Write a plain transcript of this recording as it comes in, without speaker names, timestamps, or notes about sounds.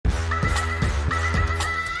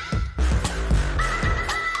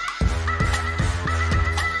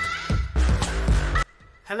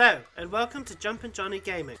Hello and welcome to Jumpin' Johnny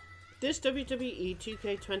Gaming. This WWE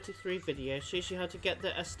 2K23 video shows you how to get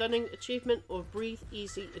a stunning achievement or breathe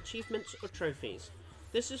easy achievements or trophies.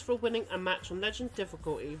 This is for winning a match on legend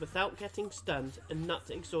difficulty without getting stunned and not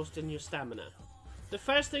exhausting your stamina. The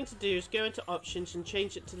first thing to do is go into options and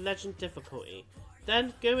change it to legend difficulty.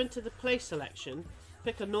 Then go into the play selection,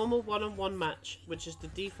 pick a normal one-on-one match, which is the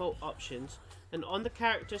default options, and on the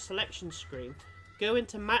character selection screen, go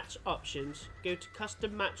into match options, go to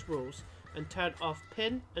custom match rules, and turn off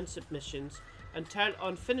pin and submissions, and turn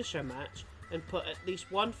on finisher match, and put at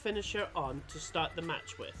least one finisher on to start the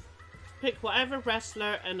match with. Pick whatever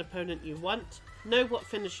wrestler and opponent you want, know what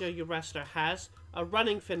finisher your wrestler has. A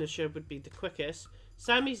running finisher would be the quickest.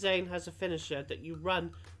 Sami Zayn has a finisher that you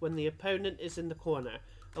run when the opponent is in the corner,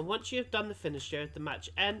 and once you have done the finisher, the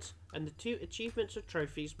match ends and the 2 achievements or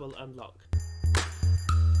trophies will unlock.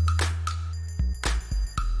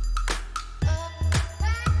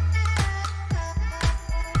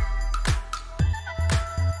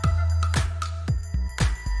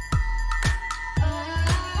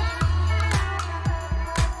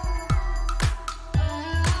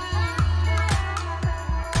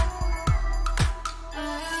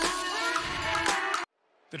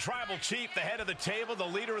 The Tribal Chief, the head of the table, the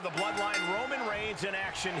leader of the bloodline, Roman Reigns in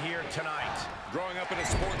action here tonight. Growing up in a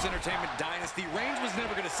sports entertainment dynasty, Reigns was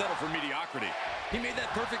never going to settle for mediocrity. He made that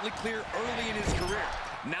perfectly clear early in his career.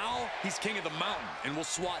 Now, he's king of the mountain and will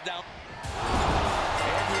swat down.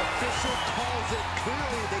 And the official calls it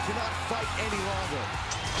clearly. They cannot fight any longer.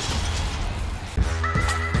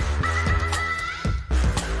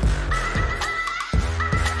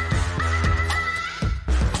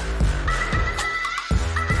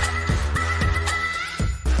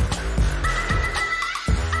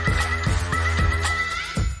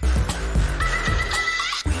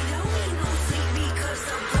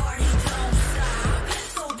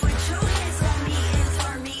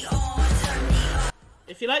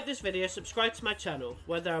 If you like this video, subscribe to my channel,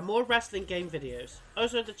 where there are more wrestling game videos.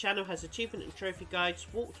 Also, the channel has achievement and trophy guides,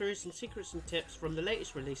 walkthroughs and secrets and tips from the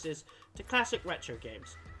latest releases to classic retro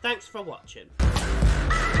games. Thanks for watching.